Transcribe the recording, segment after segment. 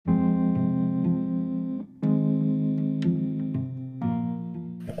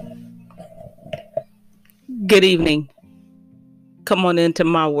Good evening. Come on into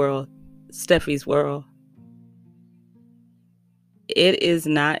my world, Steffi's world. It is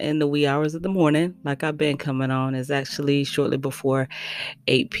not in the wee hours of the morning like I've been coming on. It's actually shortly before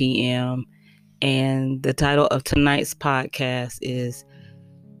 8 p.m. And the title of tonight's podcast is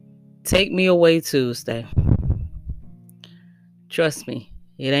Take Me Away Tuesday. Trust me,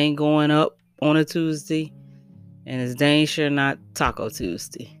 it ain't going up on a Tuesday, and it's dang sure not Taco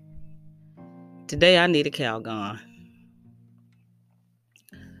Tuesday. Today I need a Calgon.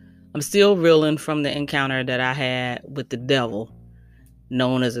 I'm still reeling from the encounter that I had with the devil,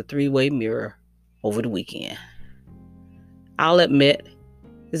 known as a three-way mirror, over the weekend. I'll admit,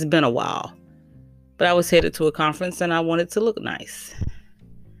 it's been a while, but I was headed to a conference and I wanted to look nice.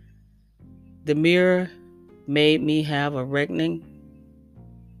 The mirror made me have a reckoning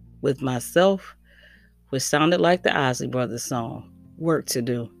with myself, which sounded like the Isley Brothers song, Work to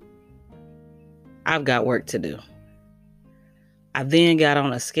Do. I've got work to do. I then got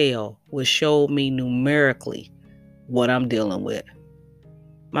on a scale which showed me numerically what I'm dealing with.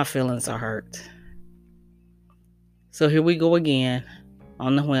 My feelings are hurt. So here we go again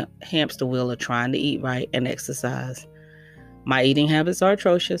on the hamster wheel of trying to eat right and exercise. My eating habits are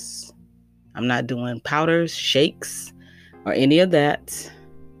atrocious. I'm not doing powders, shakes, or any of that.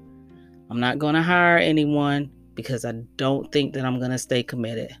 I'm not going to hire anyone because I don't think that I'm going to stay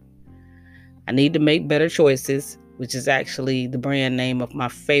committed. I need to make better choices, which is actually the brand name of my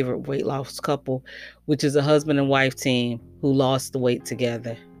favorite weight loss couple, which is a husband and wife team who lost the weight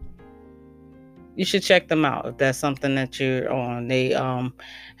together. You should check them out if that's something that you're on. They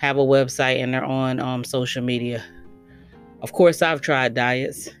have a website and they're on social media. Of course, I've tried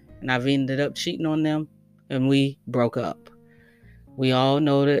diets and I've ended up cheating on them and we broke up. We all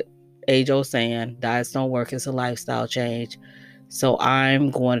know that age-old saying, diets don't work, it's a lifestyle change. So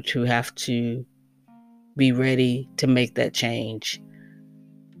I'm going to have to be ready to make that change.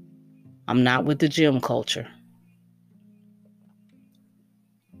 I'm not with the gym culture.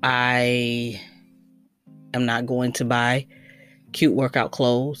 I am not going to buy cute workout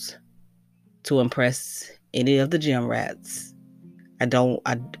clothes to impress any of the gym rats. I don't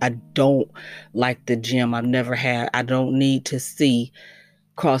like the gym. I don't need to see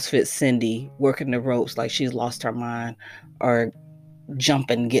CrossFit Cindy working the ropes like she's lost her mind or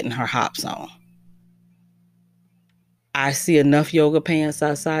jumping, getting her hops on. I see enough yoga pants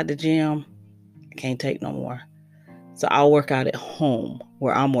outside the gym. I can't take no more. So I'll work out at home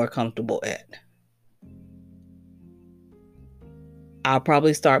where I'm more comfortable at. I'll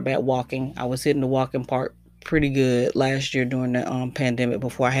probably start back walking. I was hitting the walking park pretty good last year during the pandemic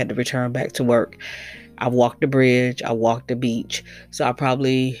before I had to return back to work. I walked the bridge. I walked the beach. So I'll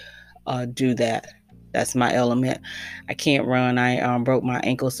probably do that. That's my element. I can't run. I broke my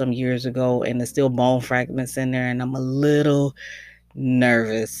ankle some years ago and there's still bone fragments in there and I'm a little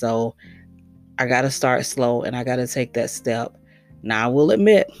nervous. So I got to start slow and I got to take that step. Now I will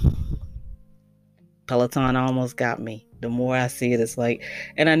admit, Peloton almost got me. The more I see it, it's like,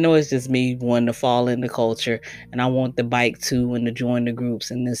 and I know it's just me wanting to fall in the culture and I want the bike too and to join the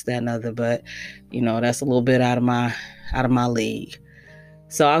groups and this, that, and other. But, that's a little bit out of my league.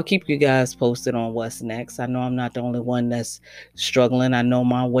 So I'll keep you guys posted on what's next. I know I'm not the only one that's struggling. I know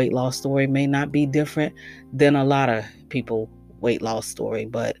my weight loss story may not be different than a lot of people's weight loss story,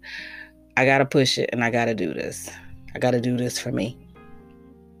 but I got to push it and I got to do this. I got to do this for me.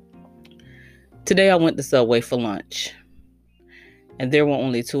 Today I went to Subway for lunch and there were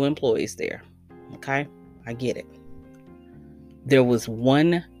only 2 employees there. Okay, I get it. There was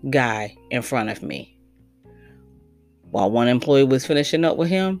one guy in front of me. While one employee was finishing up with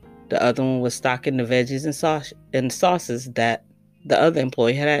him, the other one was stocking the veggies and sauces that the other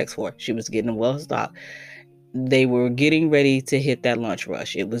employee had asked for. She was getting them well stocked. They were getting ready to hit that lunch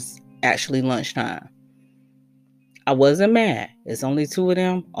rush. It was actually lunchtime. I wasn't mad. It's only 2 of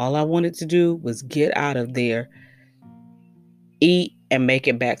them. All I wanted to do was get out of there, eat, and make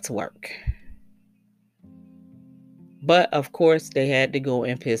it back to work. But of course, they had to go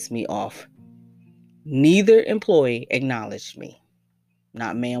and piss me off. Neither employee acknowledged me.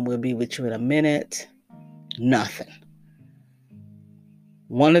 Not, "Man, we'll be with you in a minute." Nothing.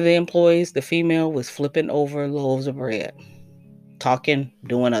 One of the employees, the female, was flipping over loaves of bread, talking,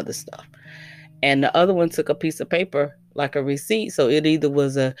 doing other stuff. And the other one took a piece of paper, like a receipt. So it either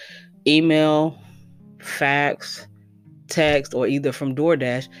was a email, fax, text, or either from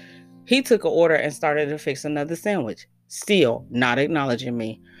DoorDash. He took an order and started to fix another sandwich. Still not acknowledging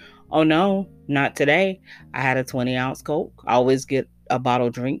me. Oh no, not today. I had a 20-ounce Coke. I always get a bottle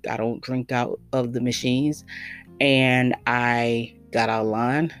drink. I don't drink out of the machines. And I got out of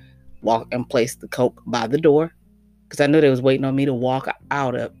line. walk and place the Coke by the door, because I know they was waiting on me to walk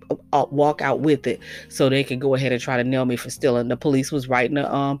out with it so they could go ahead and try to nail me for stealing. The police was right in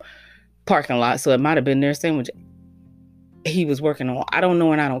the parking lot, so it might have been their sandwich he was working on. I don't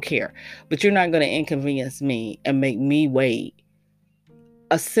know, and I don't care. But you're not going to inconvenience me and make me wait.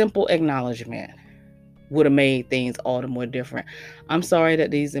 A simple acknowledgement would have made things all the more different. I'm sorry that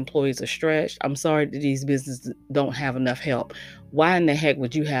these employees are stretched. I'm sorry that these businesses don't have enough help. Why in the heck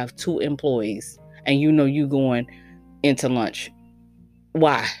would you have 2 employees and you know you going into lunch?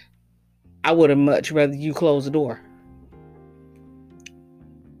 Why? I would have much rather you close the door.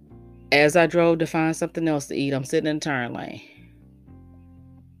 As I drove to find something else to eat, I'm sitting in the turn lane.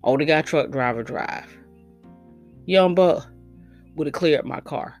 Older guy truck driver drive. Young buck would have cleared my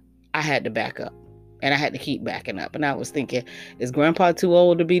car. I had to back up. And I had to keep backing up. And I was thinking, is Grandpa too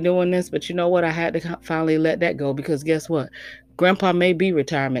old to be doing this? But you know what? I had to finally let that go, because guess what? Grandpa may be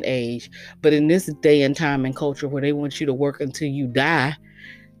retirement age, but in this day and time and culture where they want you to work until you die,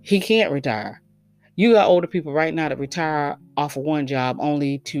 he can't retire. You got older people right now that retire off of one job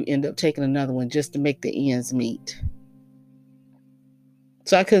only to end up taking another one just to make the ends meet.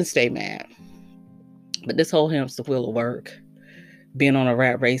 So I couldn't stay mad. But this whole hamster wheel of work, being on a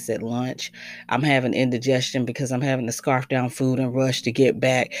rat race at lunch, I'm having indigestion because I'm having to scarf down food and rush to get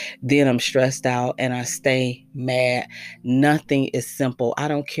back. Then I'm stressed out and I stay mad. Nothing is simple. I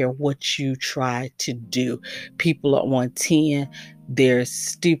don't care what you try to do. People are on 10. They're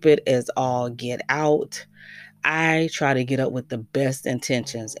stupid as all get out. I try to get up with the best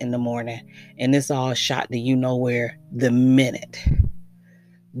intentions in the morning, and it's all shot to you know where the minute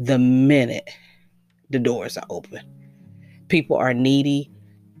the doors are open. People are needy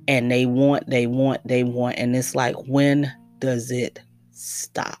and they want. And it's like, when does it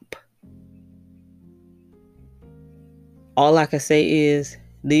stop? All I can say is,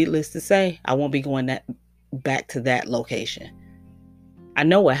 needless to say, I won't be going back to that location. I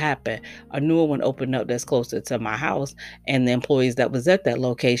know what happened. A newer one opened up that's closer to my house, and the employees that was at that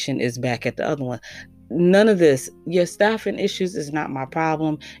location is back at the other one. None of this, your staffing issues is not my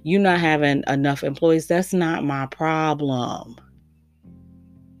problem. You not having enough employees, that's not my problem.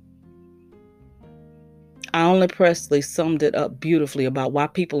 Alan Presley summed it up beautifully about why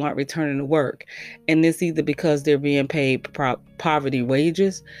people aren't returning to work. And it's either because they're being paid poverty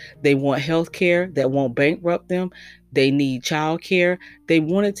wages, they want health care that won't bankrupt them, they need child care, they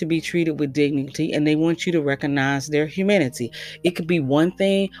want it to be treated with dignity, and they want you to recognize their humanity. It could be one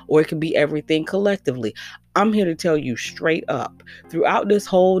thing or it could be everything collectively. I'm here to tell you straight up, throughout this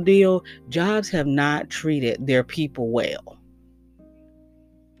whole deal, jobs have not treated their people well.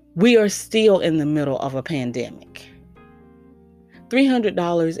 We are still in the middle of a pandemic.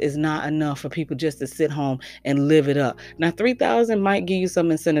 $300 is not enough for people just to sit home and live it up. Now, $3,000 might give you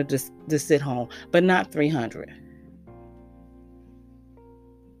some incentive to sit home, but not $300.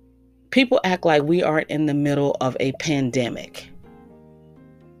 People act like we are in the middle of a pandemic.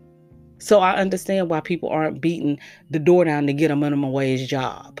 So I understand why people aren't beating the door down to get a minimum wage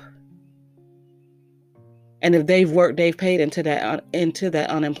job. And if they've worked, they've paid into that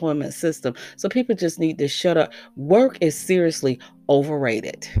unemployment system. So people just need to shut up. Work is seriously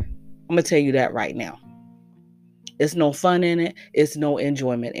overrated. I'm going to tell you that right now. It's no fun in it. It's no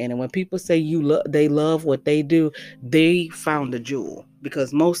enjoyment in it. When people say they love what they do, they found a jewel.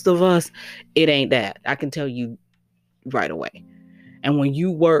 Because most of us, it ain't that. I can tell you right away. And when you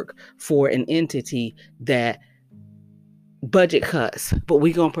work for an entity that budget cuts, but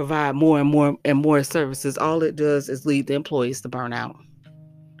we're going to provide more and more services, all it does is lead the employees to burn out.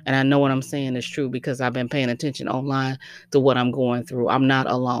 And I know what I'm saying is true because I've been paying attention online to what I'm going through. I'm not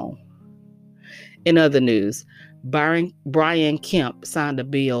alone. In other news, Brian Kemp signed a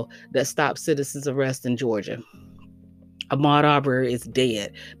bill that stops citizens' arrest in Georgia. Ahmaud Arbery is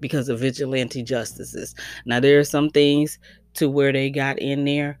dead because of vigilante justices. Now, there are some things to where they got in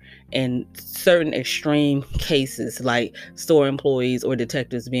there, and certain extreme cases like store employees or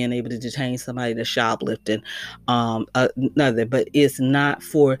detectives being able to detain somebody that's shoplifting, another, but it's not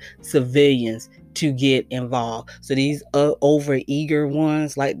for civilians to get involved. So these over eager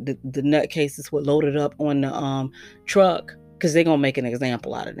ones, like the nutcases were loaded up on the truck, because they're gonna make an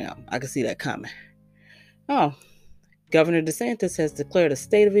example out of them. I can see that coming. Governor DeSantis has declared a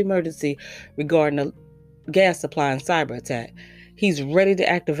state of emergency regarding a gas supply and cyber attack. He's ready to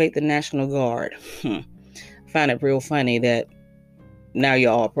activate the National Guard. I find it real funny that now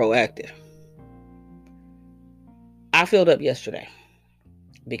y'all are proactive. I filled up yesterday.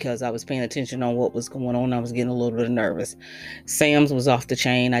 because I was paying attention on what was going on. I was getting a little bit nervous. Sam's was off the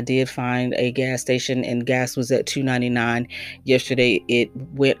chain. I did find a gas station, and gas was at $2.99. Yesterday, it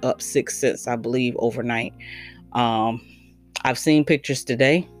went up 6 cents, I believe, overnight. I've seen pictures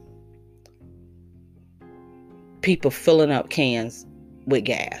today. People filling up cans with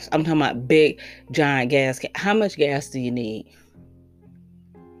gas. I'm talking about big, giant gas. How much gas do you need?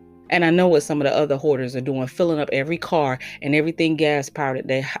 And I know what some of the other hoarders are doing, filling up every car and everything gas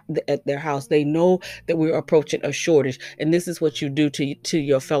powered at their house. They know that we're approaching a shortage, and this is what you do to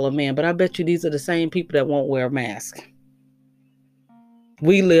your fellow man. But I bet you these are the same people that won't wear a mask.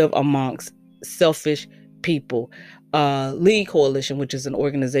 We live amongst selfish people. Lead Coalition, which is an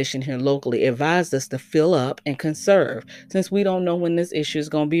organization here locally, advised us to fill up and conserve, since we don't know when this issue is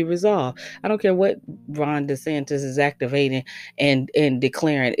going to be resolved. I don't care what Ron DeSantis is activating and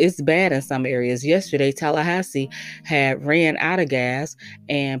declaring. It's bad in some areas. Yesterday, Tallahassee had ran out of gas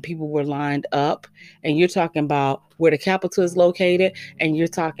and people were lined up. And you're talking about where the Capitol is located, and you're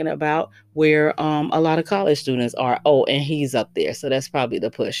talking about where a lot of college students are. Oh, and he's up there. So that's probably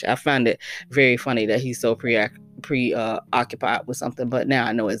the push. I find it very funny that he's so preoccupied with something, but now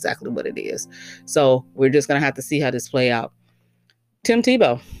I know exactly what it is. So we're just going to have to see how this play out. Tim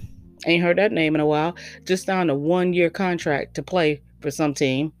Tebow, ain't heard that name in a while, just signed a 1-year contract to play for some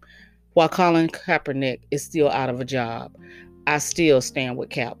team, while Colin Kaepernick is still out of a job. I still stand with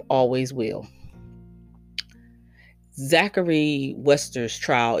Cap, always will. Zachary Wester's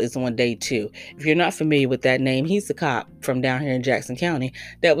trial is on day 2. If you're not familiar with that name, he's the cop from down here in Jackson County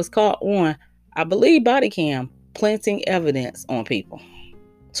that was caught on, I believe, body cam, planting evidence on people.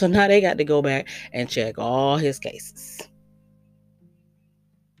 So now they got to go back and check all his cases.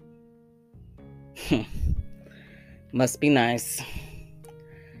 Must be nice.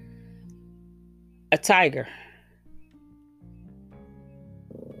 A tiger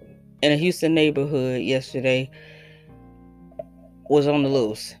in a Houston neighborhood yesterday was on the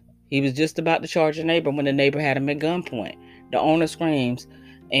loose. He was just about to charge a neighbor when the neighbor had him at gunpoint. The owner screams,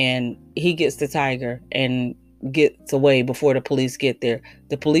 and he gets the tiger and gets away before the police get there.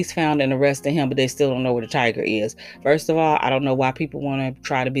 The police found and arrested him, but they still don't know where the tiger is. First of all, I don't know why people want to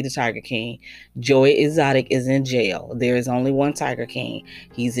try to be the Tiger King. Joey Exotic is in jail. There is only one Tiger King.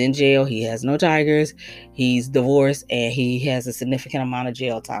 He's in jail. He has no tigers. He's divorced, and he has a significant amount of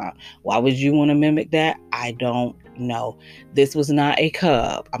jail time. Why would you want to mimic that? I don't know. This was not a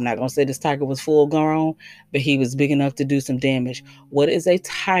cub. I'm not going to say this tiger was full grown, but he was big enough to do some damage. What is a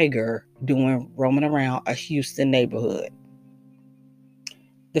tiger doing roaming around a Houston neighborhood?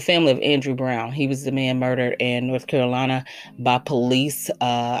 The family of Andrew Brown. He was the man murdered in North Carolina by police.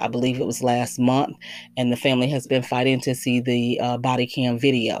 I believe it was last month. And the family has been fighting to see the body cam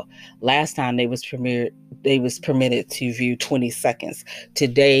video. Last time they was permitted to view 20 seconds.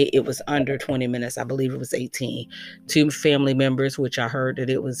 Today it was under 20 minutes. I believe it was 18. 2 family members, which I heard that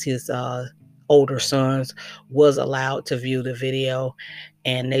it was his older sons, was allowed to view the video.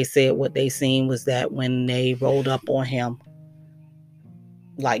 And they said what they seen was that when they rolled up on him,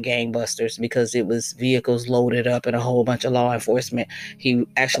 like gangbusters, because it was vehicles loaded up and a whole bunch of law enforcement. He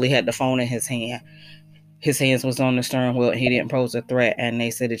actually had the phone in his hand. His hands was on the steering wheel, and he didn't pose a threat. And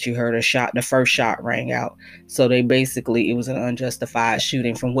they said that you heard a shot. The first shot rang out. So it was an unjustified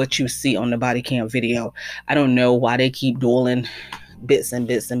shooting from what you see on the body cam video. I don't know why they keep doling bits and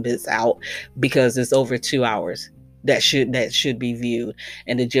bits out, because it's over 2 hours that should be viewed,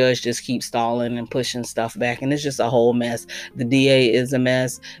 and the judge just keeps stalling and pushing stuff back, and it's just a whole mess. The DA is a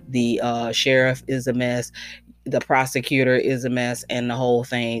mess, the sheriff is a mess, the prosecutor is a mess, and the whole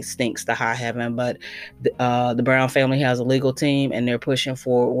thing stinks to high heaven. But the Brown family has a legal team, and they're pushing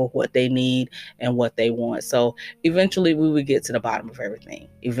for what they need and what they want. So eventually we would get to the bottom of everything.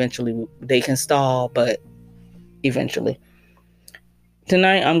 Eventually they can stall, but eventually.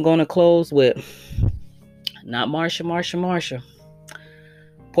 Tonight I'm going to close with not Marsha.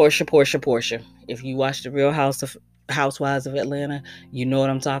 Portia. If you watch The Real Housewives of Atlanta, you know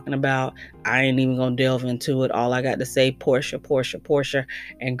what I'm talking about. I ain't even gonna delve into it. All I got to say, Portia,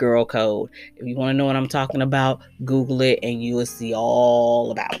 and girl code. If you want to know what I'm talking about, Google it and you will see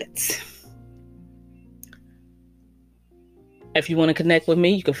all about it. If you want to connect with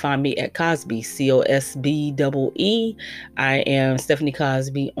me, you can find me at Cosby, COSBEE. I am Stephanie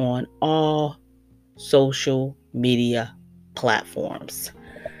Cosby on all social media platforms.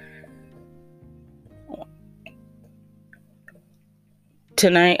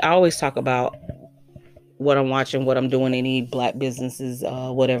 Tonight, I always talk about what I'm watching, what I'm doing, any Black businesses,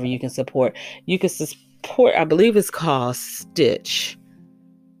 whatever you can support. You can support, I believe it's called Stitch.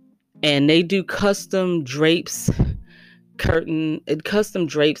 And they do custom drapes, custom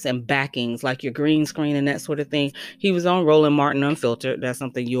drapes and backings, like your green screen and that sort of thing. He was on Roland Martin Unfiltered. That's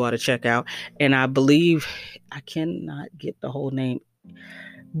something you ought to check out. And I believe, I cannot get the whole name.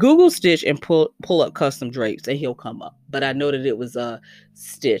 Google Stitch and pull up custom drapes and he'll come up. But I know that it was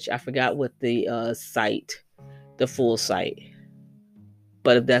Stitch. I forgot what the full site.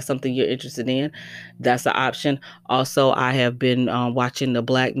 But if that's something you're interested in, that's an option. Also, I have been watching the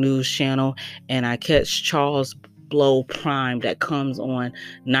Black News Channel, and I catch Charles Blow Prime that comes on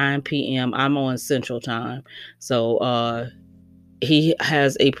 9 p.m. I'm on Central Time. So he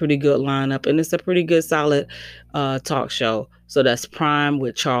has a pretty good lineup, and it's a pretty good, solid talk show. So that's Prime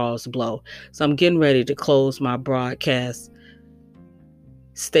with Charles Blow. So I'm getting ready to close my broadcast.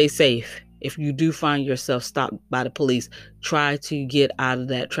 Stay safe. If you do find yourself stopped by the police, try to get out of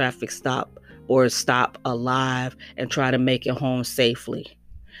that traffic stop or stop alive and try to make it home safely.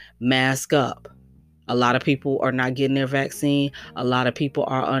 Mask up. A lot of people are not getting their vaccine. A lot of people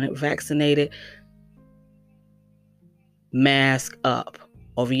are unvaccinated. Mask up.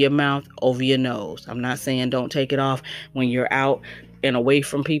 Over your mouth, over your nose. I'm not saying don't take it off when you're out and away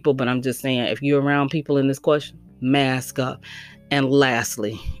from people, but I'm just saying if you're around people in this question, mask up. And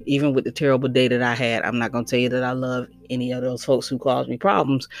lastly, even with the terrible day that I had, I'm not going to tell you that I love any of those folks who caused me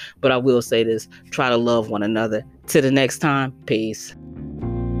problems, but I will say this: try to love one another. Till the next time, peace.